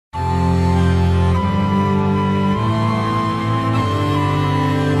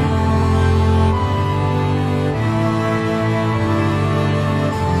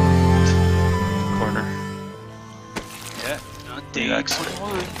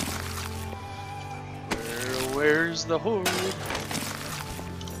Where's the horde?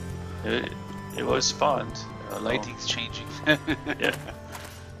 It was spawned. Lighting's changing. Yeah.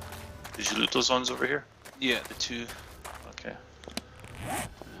 Did you loot those ones over here? Yeah, the two. Okay.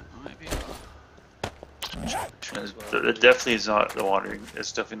 Maybe. It definitely is not the wandering.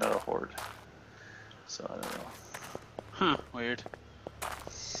 It's definitely not a horde. So I don't know. Huh? Weird.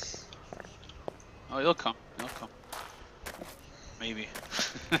 Oh, he'll come. He'll come. Maybe.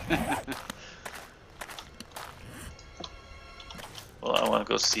 Well, I want to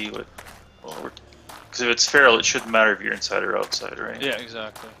go see what. Well, because if it's feral, it shouldn't matter if you're inside or outside, right? Yeah,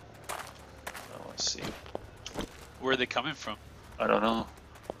 exactly. I want to see. Where are they coming from? I don't know.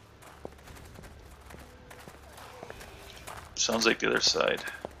 Sounds like the other side.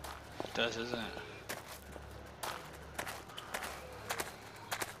 It does, isn't it?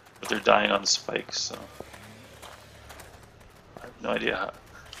 But they're dying on the spikes, so I have no idea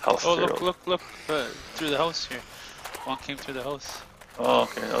how Oh, feral. look! Through the house here. One came through the house. Oh,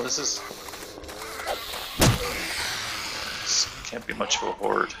 okay. Oh, this can't be much of a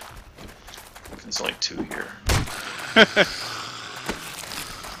horde. There's only two here.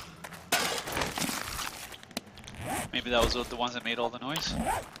 Maybe that was the ones that made all the noise.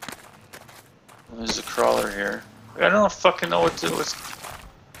 Well, there's a crawler here. I don't fucking know what to.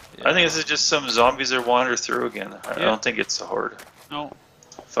 Yeah. I think this is just some zombies that wander through again. I don't think it's a horde. No.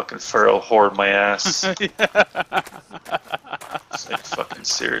 Fucking feral horde my ass. Yeah. It's like fucking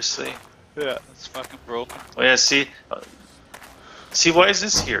seriously. Yeah, it's fucking broken. Oh yeah, see, why is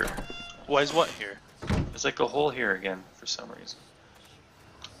this here? Why is what here? There's like a hole here again for some reason.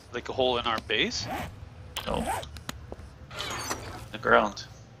 Like a hole in our base? No. The ground.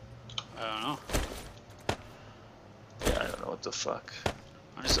 I don't know. Yeah, I don't know what the fuck.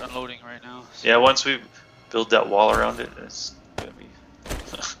 I'm just unloading right now. So. Yeah, once we build that wall around it, it's gonna be.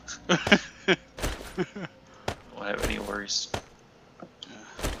 Won't have any worries.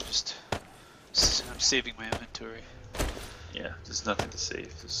 Just I'm saving my inventory. Yeah, there's nothing to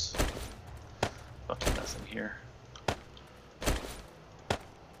save. There's fucking nothing here.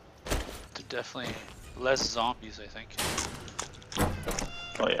 There's definitely less zombies, I think.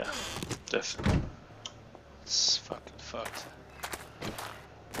 Oh yeah, definitely. It's fucking fucked.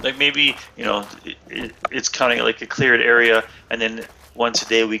 Like maybe, you know, it's counting like a cleared area, and then once a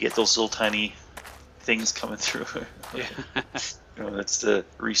day we get those little tiny things coming through. Yeah. You know, that's the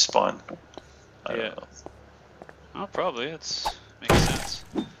respawn. I don't know. Oh, probably. It makes sense.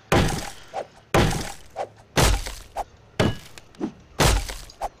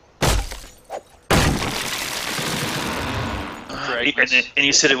 And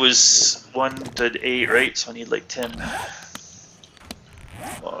you said it was 1 to 8, right? So I need like 10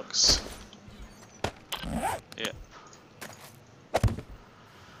 logs. Yeah.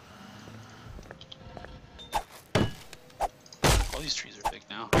 All these trees are big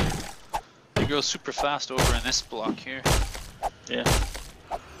now. They grow super fast over in this block here. Yeah.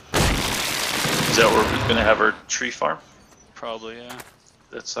 Is that where we're gonna have our tree farm? Probably, yeah.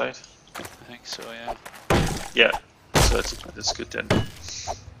 That side? I think so, yeah. Yeah. So that's good then.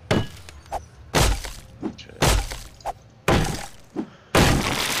 Okay.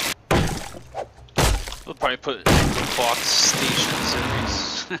 We'll probably put box stations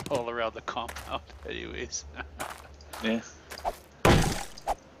all around the compound, anyways. Yeah.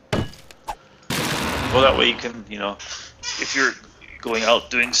 Well, that way you can, you know, if you're going out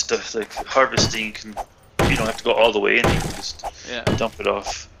doing stuff like harvesting, you don't have to go all the way in. You can just dump it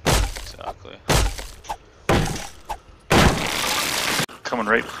off. Exactly. Coming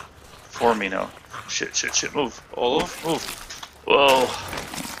right for me now. Shit, move. All move. Whoa.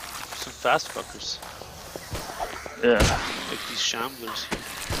 Some fast fuckers. Yeah. Like these shamblers.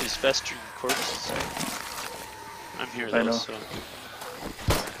 These festering corpses. I'm here though, I know. so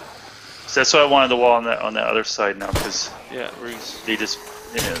that's why I wanted the wall on that other side now, because they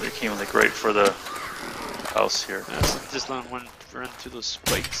came like right for the house here. Yeah, so this land went run through those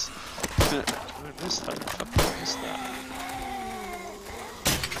spikes. I missed that.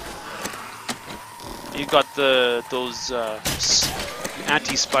 You got those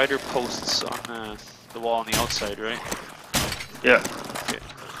anti-spider posts on the wall on the outside, right? Yeah. Okay.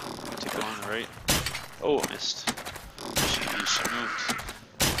 To go on the right. Oh, I missed. She moved.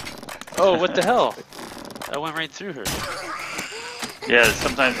 Oh, what the hell? I went right through her. Yeah,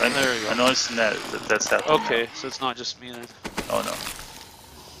 sometimes I'm noticing that's happening. Okay, so it's not just me then. Oh no.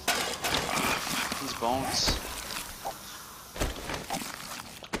 These bones.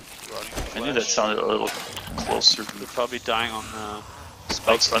 I knew that sounded a little closer. They're probably dying on the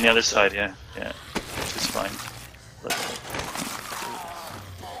spikes on the other side, yeah, which is fine.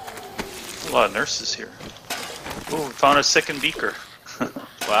 A lot of nurses here. Oh, we found a second beaker.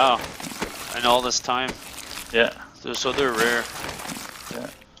 Wow. And all this time. Yeah. So they're rare. Yeah.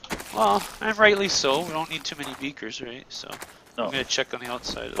 Well, and rightly so. We don't need too many beakers, right? So No. I'm gonna check on the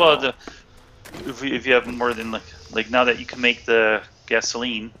outside. Well, if you have more than like now that you can make the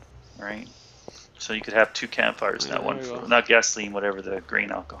gasoline, right? So you could have 2 campfires, Yeah, not one there you for go. not gasoline, whatever the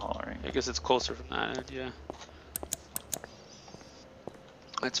grain alcohol, right? I guess it's closer from that end, yeah.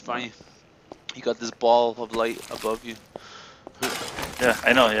 That's funny. You got this ball of light above you. Yeah,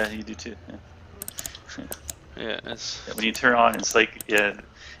 I know. Yeah, you do too. Yeah. Yeah, it's. Yeah, when you turn on, it's like it's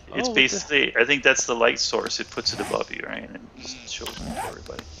Oh, basically. I think that's the light source. It puts it above you, right, and just shows it to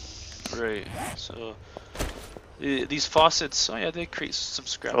everybody. Right. So these faucets. Oh yeah, they create some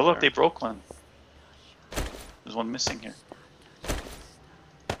scrap. Oh look, iron. they broke one. There's one missing here.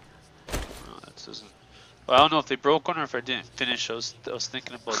 Oh, that doesn't. Well, I don't know if they broke one or if I didn't finish. I was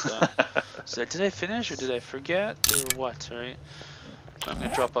thinking about that. So did I finish or did I forget or what? Right. I'm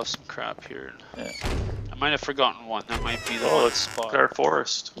gonna drop off some crap here. Yeah. I might have forgotten one. That might be the Oh, one let's spot. look at our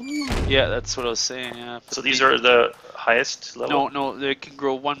forest. Yeah, that's what I was saying. Yeah. So these are the highest level. No, they can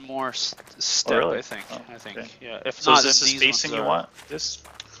grow one more step. really? I think. Oh, I think. okay. Yeah. If So not, is this then the these spacing ones you are- want? This.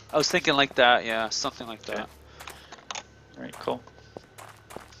 I was thinking like that. Yeah, something like Okay. that. All right, cool.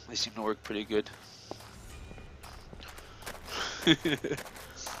 They seem to work pretty good.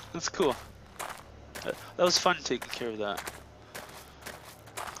 That's cool. That was fun taking care of that.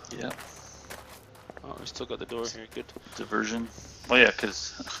 Yeah. Oh, we still got the door here. Good. Diversion. Oh yeah,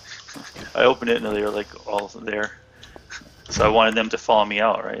 because I opened it and they were like all there. So I wanted them to follow me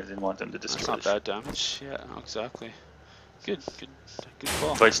out, right? I didn't want them to That's destroy not the bad damage. Yeah, no, exactly. Good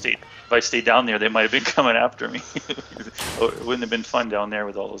call. If I stayed down there, they might have been coming after me. Oh, it wouldn't have been fun down there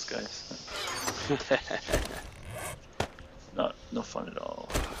with all those guys. No fun at all.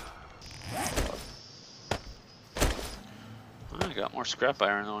 I got more scrap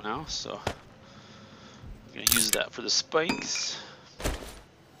iron though now, so I'm gonna use that for the spikes.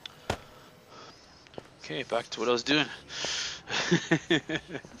 Okay, back to what I was doing.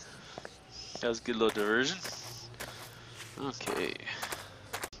 That was a good little diversion. Okay.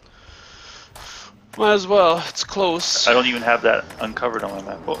 Might as well, it's close. I don't even have that uncovered on my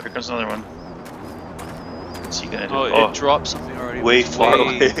map. Oh, here comes another one. What's he gonna do? Oh, it dropped something already. way It was far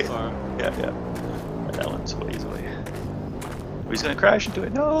away. far. Yeah. That one's ways away. Oh, he's gonna crash into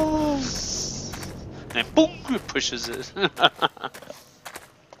it. No! And boom, it pushes it. Yeah,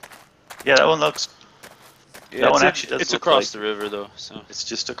 that one looks. Yeah, that one actually does It's look across like- the river though, so. It's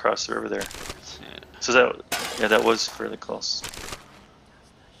just across the river there. Yeah. So that was fairly close.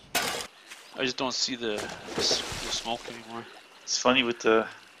 I just don't see the smoke anymore. It's funny with the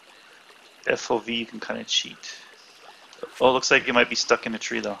FOV, you can kind of cheat. Oh, it looks like it might be stuck in a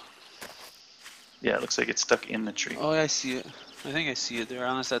tree though. Yeah, it looks like it's stuck in the tree. Oh, yeah, I see it. I think I see it there,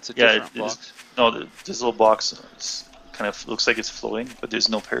 unless that's a Yeah, different it is. box. No, this little box is kind of looks like it's floating, but there's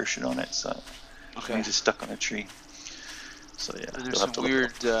no parachute on it, so Okay. it's just stuck on a tree. So yeah, And you'll there's have some to look it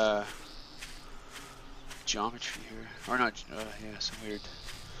weird up. geometry here. Or not, yeah, some weird.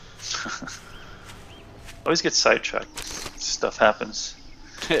 Always get sidetracked. Stuff happens.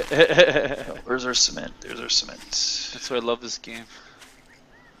 That's Where's our cement? There's our cement. why I love this game.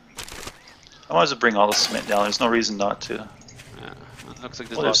 I wanted to bring all the cement down. There's no reason not to. Yeah, it looks like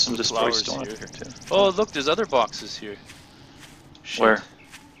there's Well, there's lots some of destroy flowers stone up here. here too. Oh, look, there's other boxes here. Shit. Where?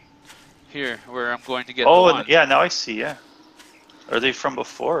 Here, where I'm going to get Oh, the and, one. yeah. Now I see. Yeah. Are they from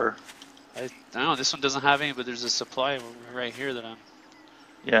before? Or? I don't know, this one doesn't have any, but there's a supply right here that I'm...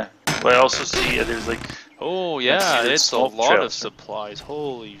 Yeah. Well, I also see there's like. Oh, see yeah, the it's a smoke lot of trails. supplies.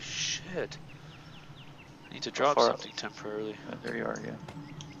 Holy shit. I need to drop far- something temporarily. There you are. Yeah.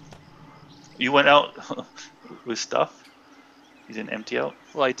 You went out with stuff. You didn't empty out.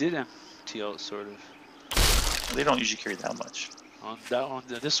 Well, I did empty out, sort of. They don't usually carry that much. On that one,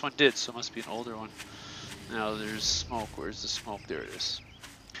 this one did, so it must be an older one. Now there's smoke. Where's the smoke? There it is.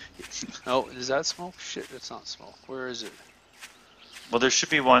 Oh, is that smoke? Shit, that's not smoke. Where is it? Well, there should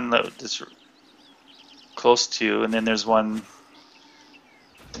be one that's close to you, and then there's one,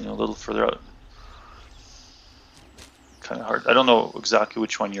 a little further out. Kind of hard. I don't know exactly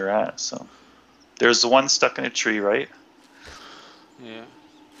which one you're at. So there's the one stuck in a tree, right? Yeah.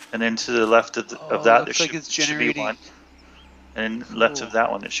 And then to the left of, Oh, that, there looks like should, it's should be generating- one. And then left Cool. of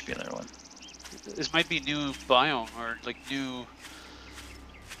that one, there should be another one. This might be new biome or like new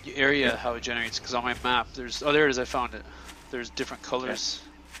area how it generates. Because on my map, there's there it is. I found it. There's different colors.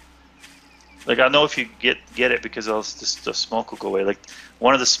 Like I know if you get it because else the smoke will go away. Like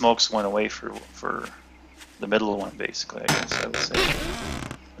one of the smokes went away for the middle one, basically. I guess I would say. And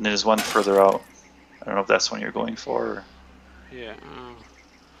then there's one further out. I don't know if that's one you're going for. Or... Yeah.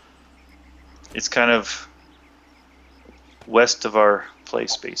 It's kind of west of our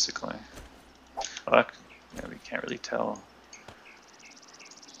place, basically. Yeah, we can't really tell.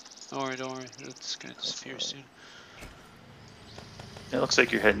 Don't worry, don't worry. It's gonna disappear soon. It looks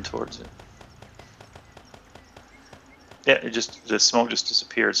like you're heading towards it. Yeah, the smoke just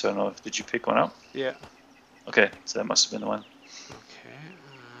disappeared. So I don't know. Did you pick one up? Yeah. Okay, so that must have been the one.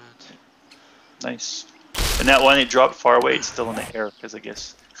 Okay. Nice. And that one, it dropped far away. It's still in the air because I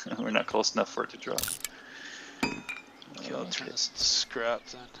guess we're not close enough for it to drop. Okay, I'll turn this to scrap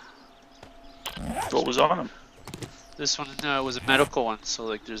then. What was on them? This one was a medical one, so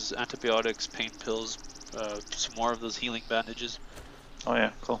like there's antibiotics, pain pills, some more of those healing bandages. Oh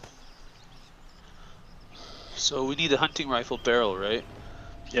yeah, cool. So we need a hunting rifle barrel, right?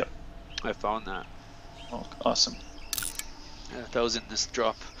 Yep. I found that. Oh, awesome. Yeah, that was in this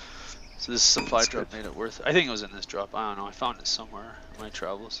drop. So this supply That's drop good. made it worth it. I think it was in this drop. I don't know. I found it somewhere in my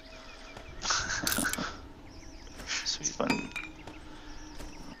travels. Sweet. It's fun.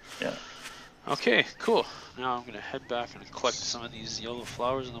 Yeah. Okay, cool. Now I'm gonna head back and collect some of these yellow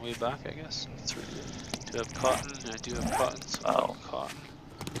flowers on the way back, I guess. That's really good. I do have cotton, and I do have cotton, so Wow. cotton.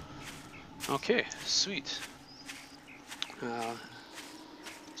 Okay, sweet. So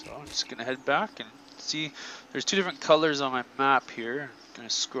I'm just gonna head back and see. There's two different colors on my map here. I'm gonna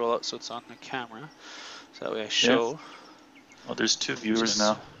scroll out so it's on the camera, so that way I show. Oh, there's two viewers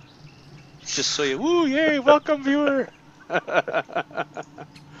now. Just so you, woo, yay, welcome viewer.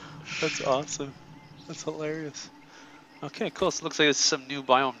 That's awesome. That's hilarious. Okay, cool. So it looks like it's some new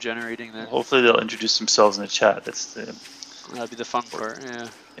biome generating then. Hopefully they'll introduce themselves in the chat. That'd be the fun part, yeah.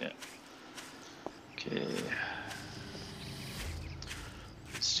 Yeah. Okay.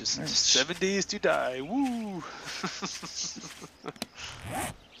 It's just 7 days to die. Woo!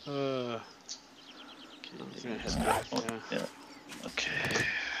 I'm gonna head back, yeah. Okay.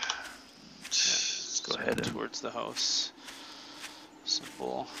 Let's go ahead and towards the house.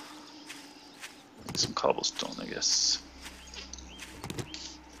 Simple. Some cobblestone, I guess.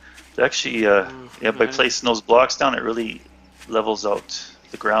 Actually, yeah, by placing those blocks down, it really levels out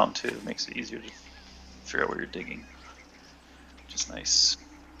the ground too. It makes it easier to figure out where you're digging, which is nice.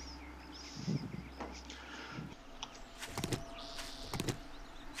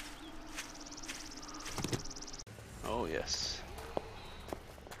 Oh yes.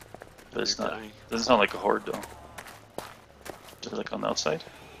 But it's not. Doesn't sound like a horde though. Is it like on the outside?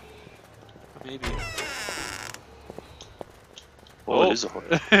 Maybe. Oh, it is a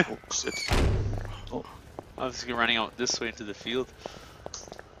horde. Oh shit. Oh. I was running out this way into the field.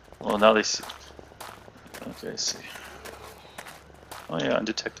 Well, now they see. Okay, I see. Oh yeah,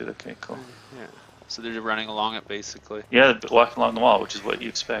 undetected. Okay, cool. Yeah. So they're running along it basically. Yeah, walking along the wall, which is what you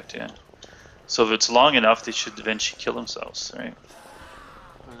expect. Yeah. So if it's long enough, they should eventually kill themselves, right?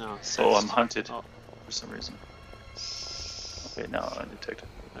 I know. Oh, I'm hunted for some reason. Okay, now undetected.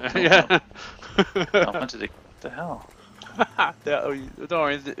 Yeah. I'm hunted. What the hell? Don't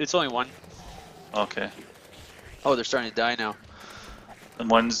worry, it's only one. Okay. Oh, they're starting to die now. And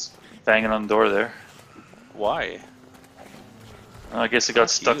one's banging on the door there. Why? I guess it got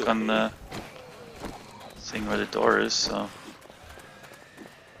stuck on the thing where the door is, so.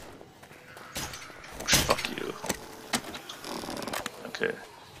 Fuck you. Okay.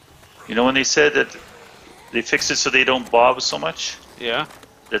 You know when they said that they fixed it so they don't bob so much? Yeah.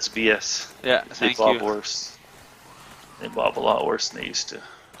 That's BS. Yeah, They bob worse. They bob a lot worse than they used to.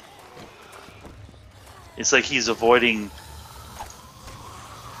 It's like he's avoiding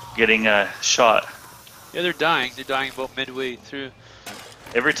getting a shot. Yeah, they're dying. They're dying about midway through.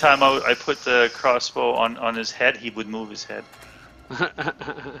 Every time I put the crossbow on his head, he would move his head.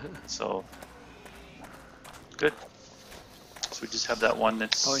 So, good. So we just have that one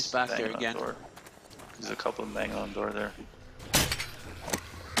that's oh, he's back there again. The There's a couple of them banging on the door there.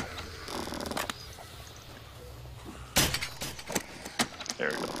 There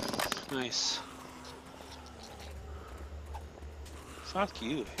we go. Nice. Fuck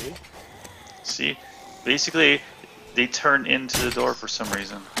you, hey? See? Basically, they turn into the door for some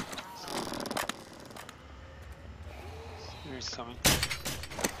reason. Here he's coming.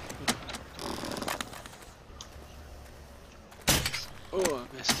 Oh,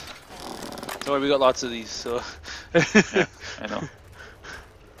 I missed. Don't worry, we got lots of these, so... Yeah, I know.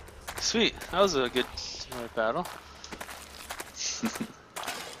 Sweet, that was a good battle. Is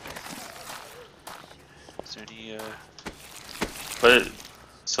there any, But,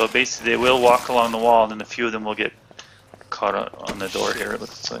 so basically they will walk along the wall and then a few of them will get caught on the door here, it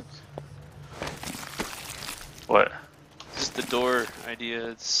looks like. What? just the door idea.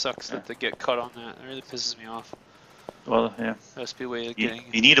 It sucks that they get caught on that. It really pisses me off. Well, yeah. There must be a way of You, getting.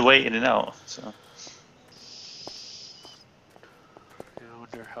 you need a way in and out. So. Yeah, I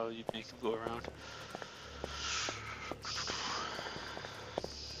wonder how you'd make them go around.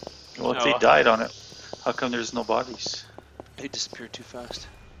 Well, if they died on it, how come there's no bodies? They disappeared too fast.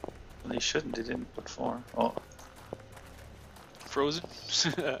 Well, they shouldn't. They didn't perform. Oh. Frozen?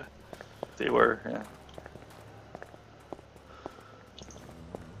 They were, yeah.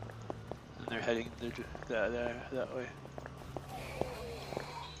 And they're heading that way.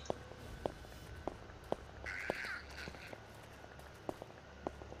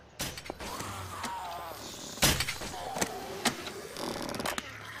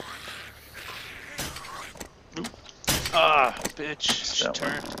 Ah, bitch. She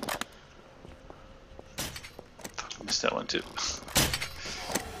turned. I missed that one too.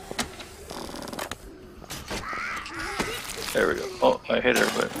 There we go. Oh, I hit her,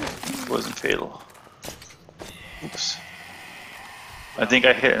 but it wasn't fatal. Oops. I think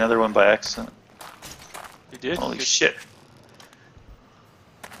I hit another one by accident. You did? Holy shit.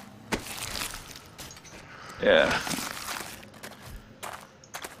 Yeah.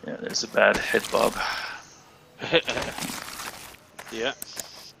 Yeah, there's a bad hit, Bob. Yeah.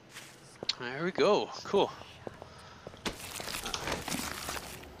 There we go. Cool.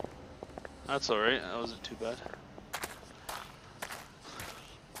 That's alright. That wasn't too bad.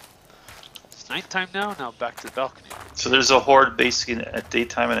 It's nighttime now. Now back to the balcony. So there's a horde basically at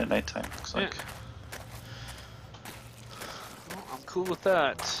daytime and at nighttime. Looks like. Well, I'm cool with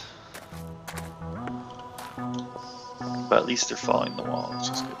that. But at least they're following the wall, which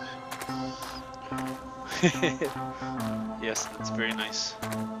is good. Yes, that's very nice.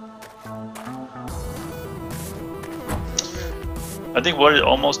 I think what it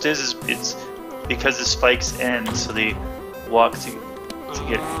almost is it's because the spikes end, so they walk to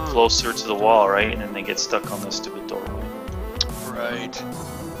get closer to the wall, right? And then they get stuck on the stupid doorway. Right.